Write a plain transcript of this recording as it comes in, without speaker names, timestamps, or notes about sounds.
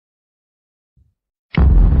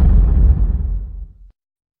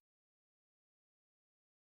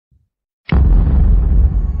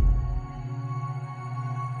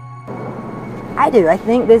I do. I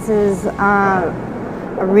think this is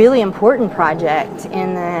a really important project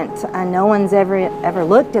in that no one's ever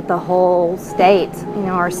looked at the whole state,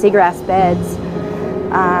 our seagrass beds,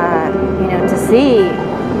 to see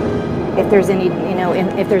if there's any,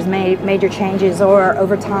 if there's major changes or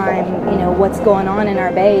over time, what's going on in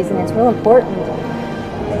our bays. And it's real important,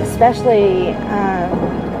 especially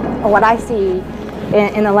what I see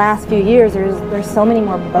in the last few years. There's so many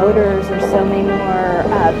more boaters, there's so many more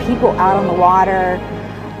people out on the water,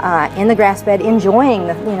 in the grass bed, enjoying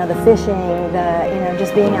the fishing,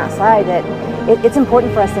 just being outside. That it's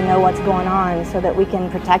important for us to know what's going on so that we can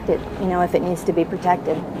protect it, if it needs to be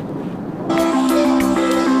protected.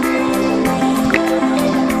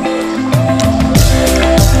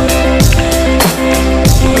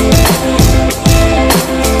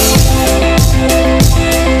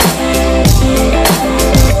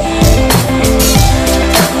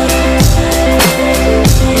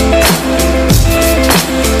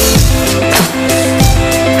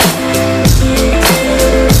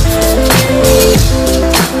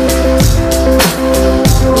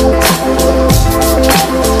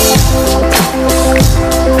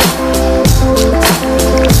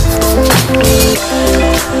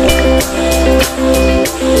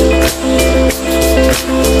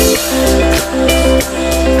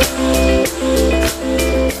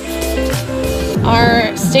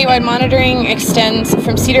 Our statewide monitoring extends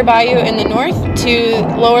from Cedar Bayou in the north to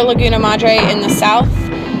Lower Laguna Madre in the south.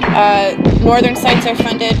 Northern sites are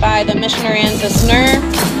funded by the Mission Aransas NER.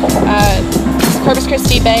 Corpus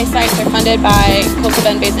Christi Bay sites are funded by Coastal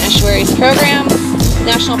Bend Basin Estuaries Program.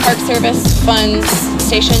 National Park Service funds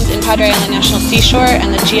stations in Padre Island National Seashore,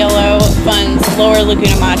 and the GLO funds Lower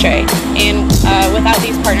Laguna Madre. And without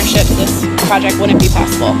these partnerships, this project wouldn't be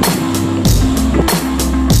possible.